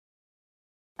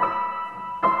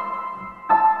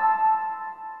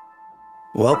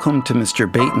Welcome to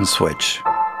Mr. Bait and Switch.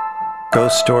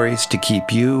 Ghost stories to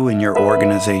keep you and your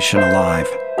organization alive.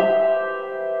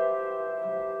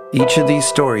 Each of these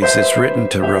stories is written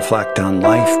to reflect on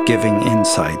life-giving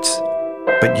insights,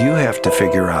 but you have to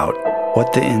figure out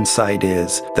what the insight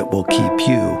is that will keep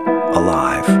you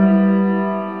alive.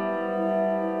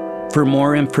 For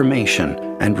more information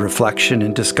and reflection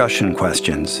and discussion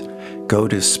questions, go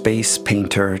to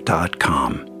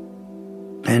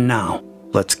spacepainter.com. And now,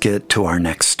 let's get to our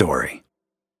next story.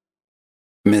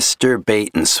 Mr.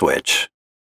 Bait and Switch,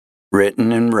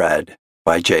 written and read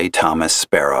by J. Thomas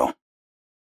Sparrow.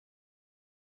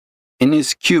 In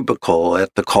his cubicle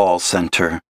at the call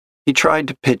center, he tried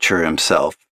to picture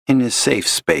himself in his safe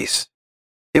space.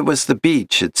 It was the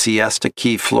beach at Siesta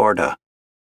Key, Florida.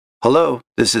 "Hello,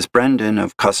 this is Brendan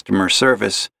of customer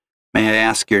service. May I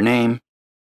ask your name?"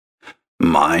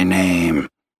 "My name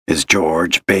is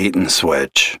George Bait and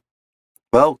Switch."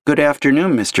 "Well, good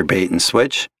afternoon, Mr. Bait and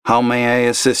Switch. How may I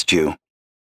assist you?"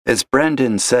 As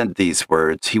Brendan said these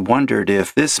words, he wondered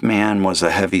if this man was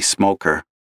a heavy smoker.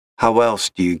 How else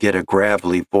do you get a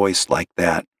gravelly voice like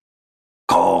that?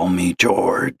 "Call me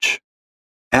George."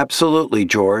 "Absolutely,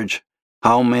 George.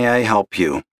 How may I help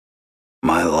you?"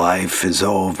 "My life is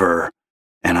over,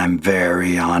 and I'm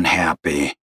very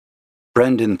unhappy."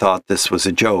 Brendan thought this was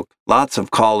a joke. Lots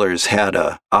of callers had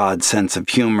an odd sense of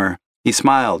humor. He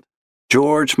smiled.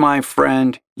 "George, my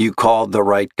friend, you called the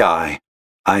right guy.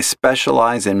 I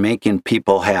specialize in making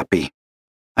people happy.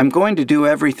 I'm going to do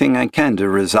everything I can to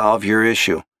resolve your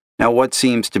issue. Now, what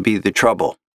seems to be the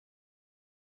trouble?"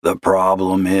 "The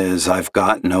problem is I've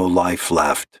got no life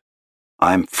left.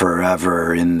 I'm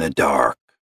forever in the dark."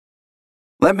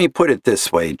 "Let me put it this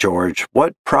way, George.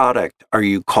 What product are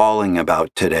you calling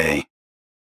about today?"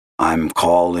 "I'm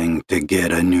calling to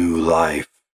get a new life.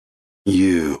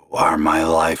 You are my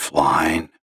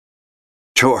lifeline."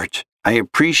 "George, I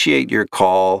appreciate your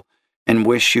call and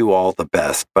wish you all the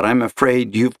best, but I'm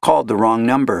afraid you've called the wrong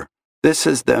number. This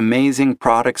is the Amazing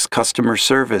Products customer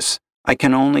service. I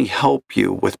can only help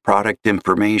you with product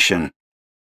information."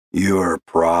 "Your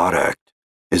product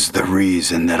is the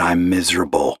reason that I'm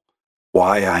miserable,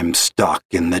 why I'm stuck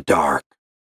in the dark."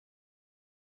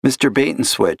 "Mr. Bait and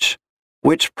Switch,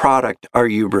 which product are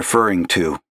you referring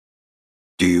to?"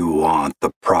 "Do you want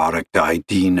the product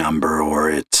ID number or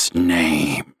its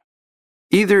name?"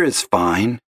 "Either is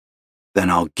fine." "Then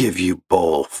I'll give you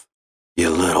both, you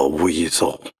little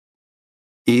weasel."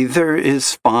 "Either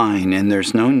is fine, and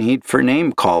there's no need for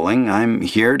name calling. I'm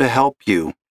here to help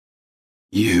you."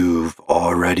 "You've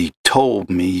already told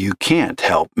me you can't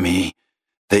help me,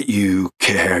 that you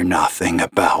care nothing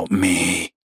about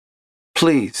me."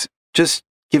 "Please, just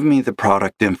give me the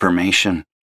product information."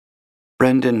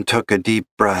 Brendan took a deep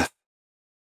breath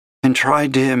and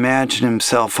tried to imagine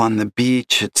himself on the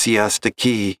beach at Siesta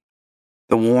Key.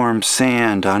 The warm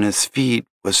sand on his feet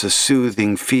was a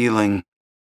soothing feeling.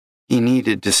 He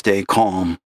needed to stay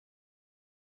calm.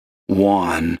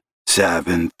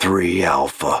 173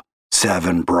 Alpha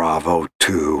 7 Bravo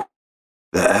 2,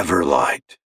 the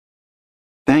Everlight.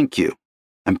 "Thank you.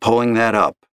 I'm pulling that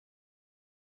up.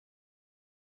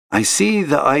 I see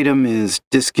the item is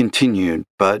discontinued,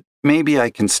 but maybe I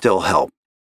can still help.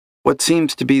 What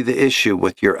seems to be the issue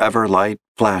with your Everlight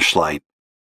flashlight?"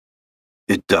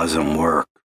 "It doesn't work."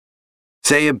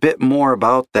 "Say a bit more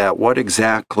about that. What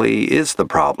exactly is the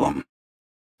problem?"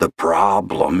 "The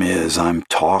problem is I'm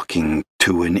talking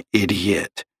to an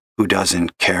idiot who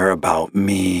doesn't care about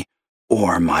me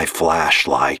or my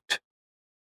flashlight."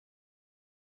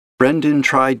 Brendan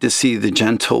tried to see the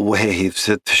gentle waves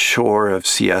at the shore of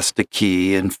Siesta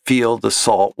Key and feel the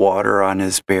salt water on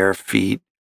his bare feet.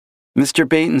 "Mr.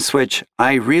 Bait and Switch,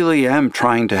 I really am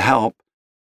trying to help.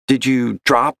 Did you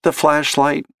drop the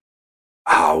flashlight?"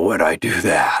 "How would I do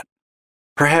that?"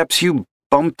 "Perhaps you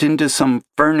bumped into some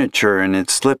furniture and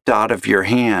it slipped out of your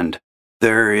hand."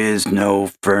 "There is no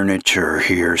furniture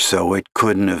here, so it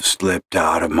couldn't have slipped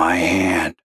out of my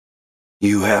hand.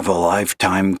 You have a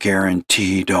lifetime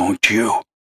guarantee, don't you?"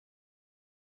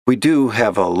 "We do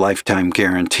have a lifetime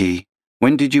guarantee.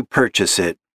 When did you purchase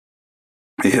it?"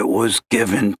 "It was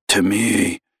given to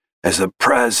me as a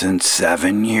present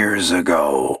 7 years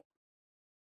ago."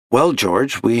 "Well,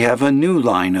 George, we have a new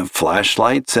line of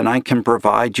flashlights and I can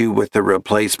provide you with a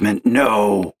replacement."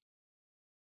 "No.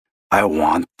 I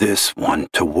want this one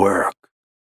to work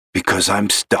because I'm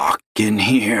stuck in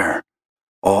here.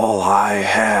 All I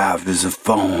have is a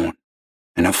phone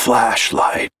and a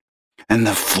flashlight, and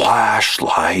the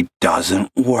flashlight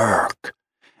doesn't work.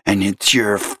 And it's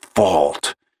your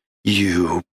fault,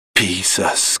 you piece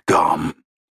of scum.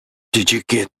 Did you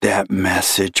get that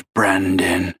message,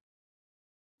 Brendan?"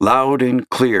 Loud and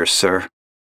clear, sir.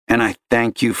 And I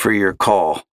thank you for your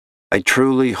call. I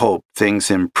truly hope things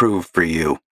improve for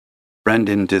you.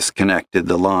 Brendan disconnected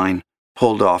the line,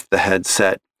 pulled off the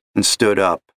headset, and stood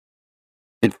up.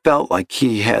 It felt like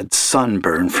he had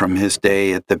sunburn from his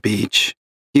day at the beach.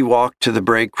 He walked to the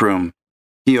break room.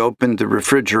 He opened the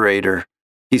refrigerator.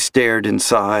 He stared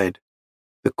inside.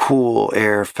 The cool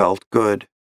air felt good.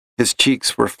 His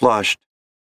cheeks were flushed.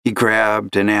 He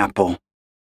grabbed an apple.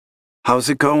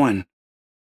 How's it going?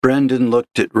 Brendan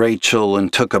looked at Rachel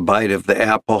and took a bite of the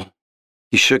apple.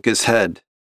 He shook his head.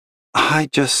 I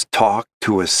just talked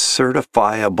to a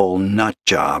certifiable nut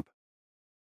job.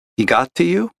 He got to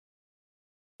you?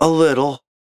 A little.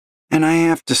 And I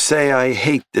have to say I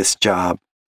hate this job,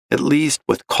 at least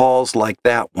with calls like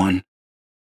that one.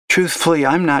 Truthfully,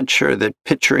 I'm not sure that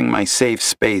picturing my safe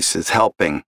space is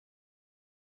helping.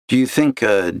 Do you think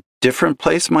a different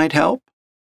place might help?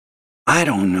 I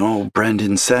don't know,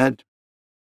 Brendan said.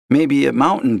 Maybe a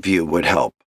mountain view would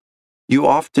help. You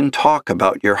often talk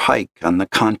about your hike on the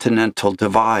Continental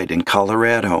Divide in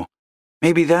Colorado.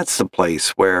 Maybe that's the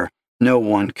place where no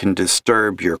one can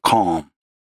disturb your calm.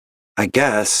 I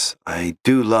guess I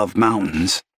do love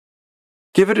mountains.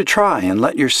 Give it a try and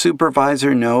let your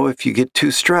supervisor know if you get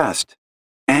too stressed.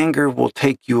 Anger will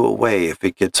take you away if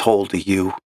it gets hold of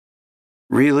you.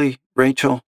 Really,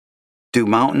 Rachel? Do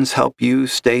mountains help you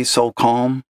stay so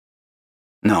calm?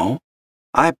 No.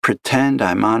 I pretend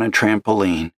I'm on a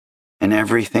trampoline, and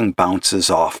everything bounces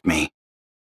off me.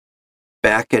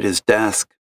 Back at his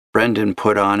desk, Brendan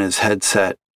put on his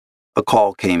headset. A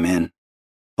call came in.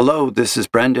 Hello, this is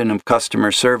Brendan of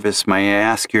customer service. May I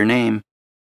ask your name?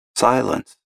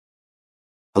 Silence.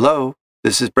 Hello,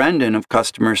 this is Brendan of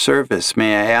customer service.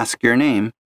 May I ask your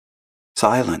name?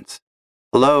 Silence.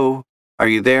 Hello, are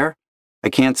you there? I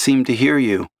can't seem to hear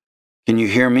you. Can you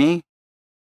hear me?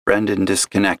 Brendan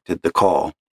disconnected the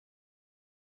call.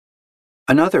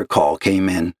 Another call came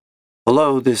in.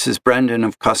 Hello, this is Brendan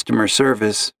of customer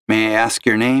service. May I ask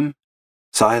your name?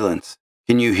 Silence.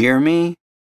 Can you hear me?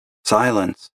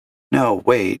 Silence. No,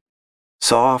 wait.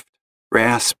 Soft,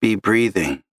 raspy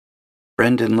breathing.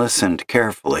 Brendan listened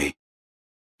carefully.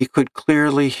 He could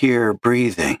clearly hear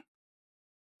breathing.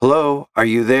 Hello, are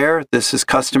you there? This is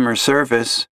customer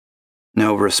service.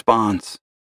 No response.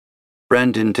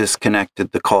 Brendan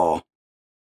disconnected the call.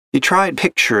 He tried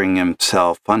picturing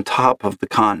himself on top of the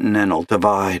Continental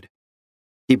Divide.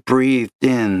 He breathed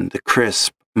in the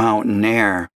crisp mountain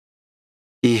air.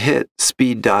 He hit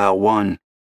speed dial 1.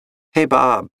 Hey,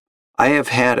 Bob, I have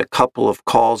had a couple of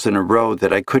calls in a row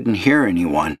that I couldn't hear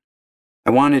anyone. I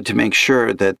wanted to make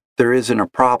sure that there isn't a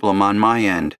problem on my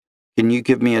end. Can you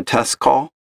give me a test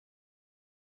call?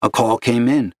 A call came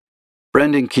in.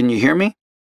 Brendan, can you hear me?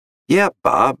 Yeah,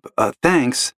 Bob,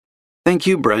 thanks. Thank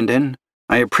you, Brendan.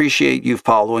 I appreciate you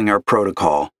following our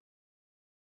protocol.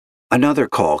 Another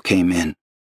call came in.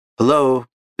 Hello,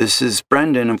 this is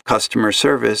Brendan of customer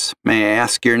service. May I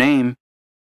ask your name?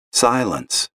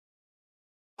 Silence.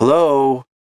 Hello?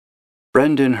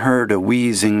 Brendan heard a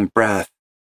wheezing breath.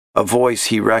 A voice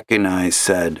he recognized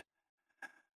said,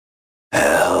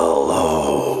 Hello.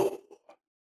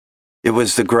 It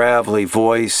was the gravelly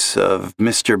voice of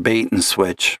Mr.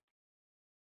 Bait-and-Switch.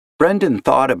 Brendan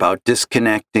thought about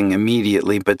disconnecting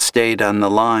immediately but stayed on the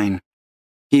line.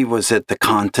 He was at the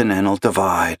Continental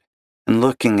Divide and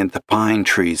looking at the pine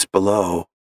trees below.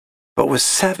 But with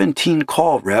 17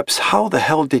 call reps, how the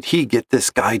hell did he get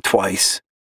this guy twice?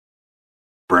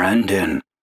 Brendan,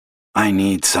 I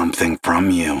need something from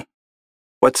you.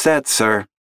 What's that, sir?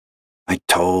 I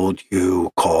told you,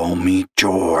 call me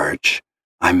George.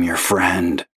 I'm your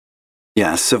friend.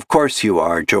 Yes, of course you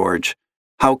are, George.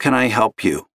 How can I help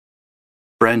you?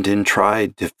 Brendan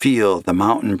tried to feel the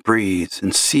mountain breeze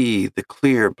and see the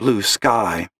clear blue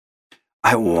sky.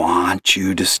 I want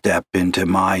you to step into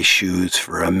my shoes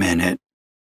for a minute.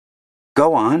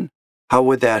 Go on. How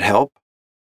would that help?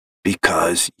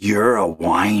 Because you're a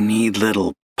whiny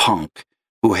little punk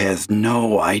who has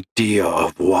no idea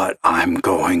of what I'm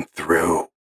going through.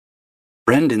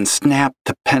 Brendan snapped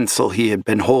the pencil he had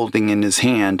been holding in his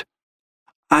hand.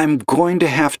 I'm going to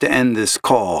have to end this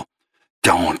call.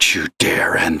 Don't you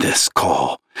dare end this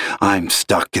call. I'm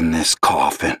stuck in this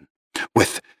coffin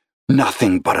with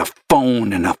nothing but a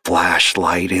phone and a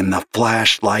flashlight, and the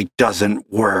flashlight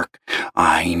doesn't work.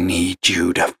 I need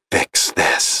you to fix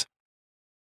this.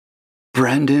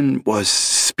 Brendan was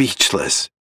speechless.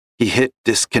 He hit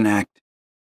disconnect.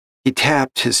 He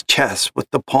tapped his chest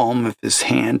with the palm of his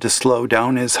hand to slow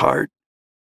down his heart.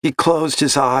 He closed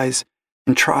his eyes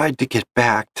and tried to get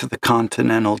back to the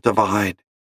Continental Divide.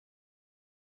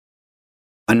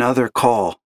 Another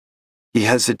call. He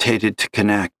hesitated to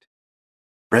connect.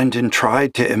 Brendan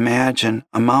tried to imagine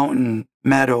a mountain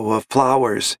meadow of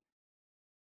flowers.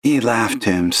 He laughed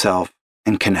to himself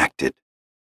and connected.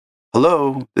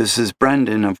 Hello, this is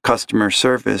Brendan of customer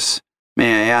service.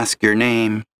 May I ask your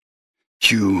name?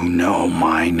 You know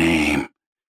my name.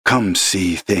 Come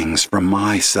see things from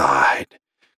my side.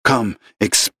 Come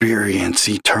experience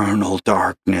eternal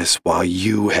darkness while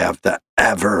you have the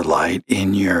Everlight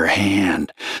in your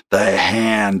hand, the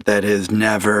hand that has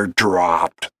never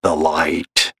dropped the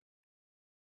light.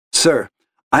 Sir,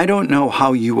 I don't know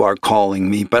how you are calling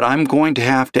me, but I'm going to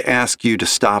have to ask you to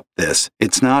stop this.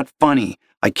 It's not funny.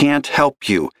 I can't help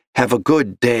you. Have a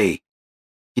good day.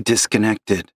 He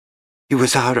disconnected. He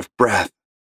was out of breath.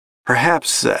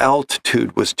 Perhaps the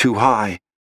altitude was too high.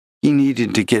 He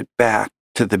needed to get back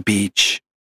to the beach.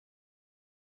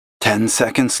 10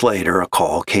 seconds later, a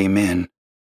call came in.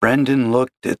 Brendan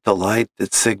looked at the light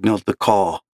that signaled the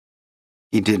call.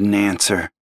 He didn't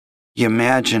answer. He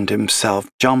imagined himself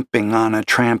jumping on a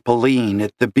trampoline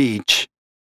at the beach.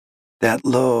 That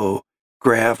low,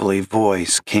 gravelly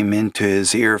voice came into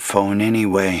his earphone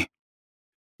anyway.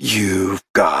 You've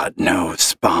got no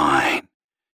spine.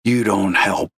 You don't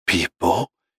help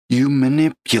people. You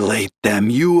manipulate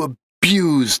them. You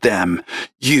abuse them.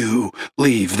 You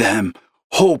leave them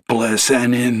hopeless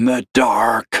and in the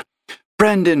dark.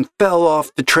 Brendan fell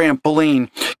off the trampoline.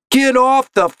 Get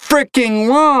off the fricking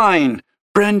line!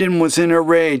 Brendan was in a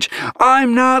rage.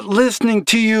 I'm not listening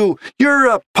to you. You're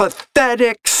a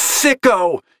pathetic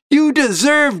sicko. You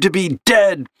deserve to be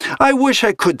dead. I wish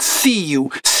I could see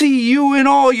you in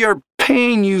all your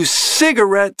pain, you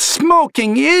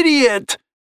cigarette-smoking idiot.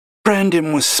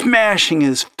 Brendan was smashing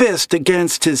his fist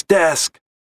against his desk.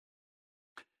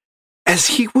 As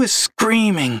he was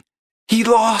screaming, he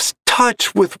lost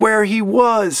touch with where he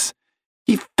was.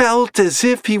 He felt as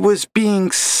if he was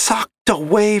being sucked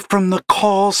away from the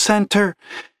call center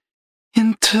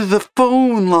into the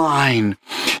phone line.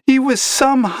 He was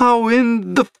somehow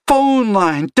in the phone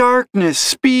line, darkness,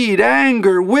 speed,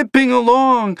 anger, whipping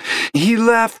along. He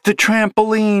left the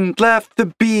trampoline, left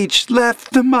the beach,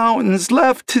 left the mountains,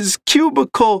 left his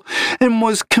cubicle, and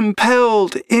was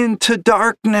compelled into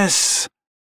darkness.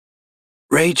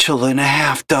 Rachel and a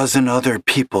half-dozen other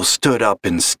people stood up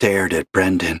and stared at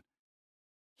Brendan.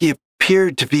 He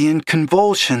appeared to be in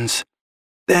convulsions.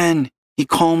 Then he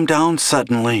calmed down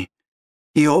suddenly.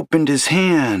 He opened his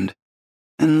hand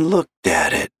and looked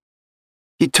at it.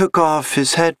 He took off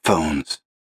his headphones.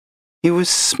 He was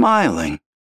smiling.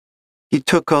 He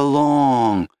took a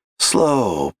long,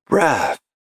 slow breath.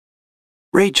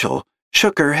 Rachel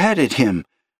shook her head at him.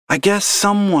 I guess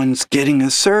someone's getting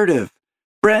assertive.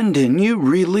 Brendan, you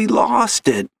really lost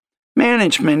it.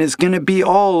 Management is going to be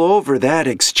all over that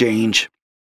exchange.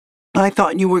 I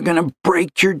thought you were going to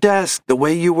break your desk the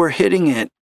way you were hitting it.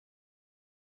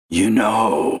 You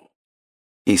know,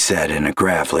 he said in a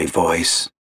gravelly voice,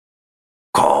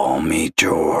 call me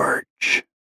George.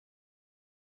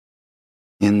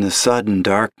 In the sudden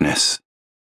darkness,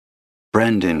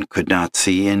 Brendan could not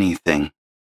see anything.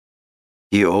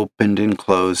 He opened and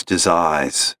closed his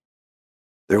eyes.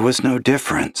 There was no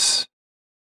difference.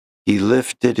 He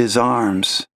lifted his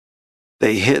arms.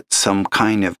 They hit some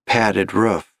kind of padded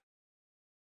roof.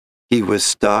 He was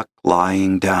stuck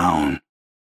lying down.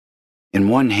 In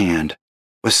one hand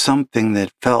was something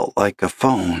that felt like a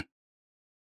phone.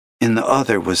 In the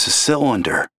other was a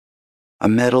cylinder, a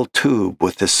metal tube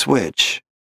with a switch.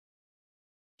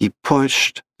 He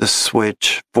pushed the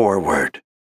switch forward.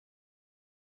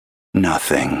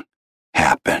 Nothing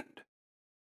happened.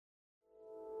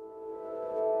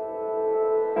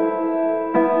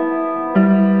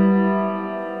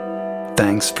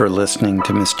 Thanks for listening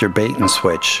to Mr. Bait and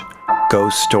Switch,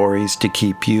 ghost stories to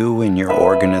keep you and your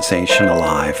organization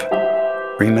alive.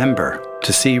 Remember,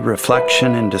 to see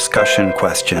reflection and discussion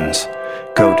questions,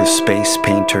 go to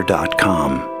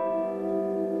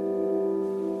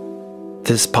spacepainter.com.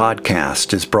 This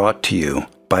podcast is brought to you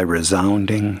by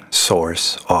Resounding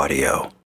Source Audio.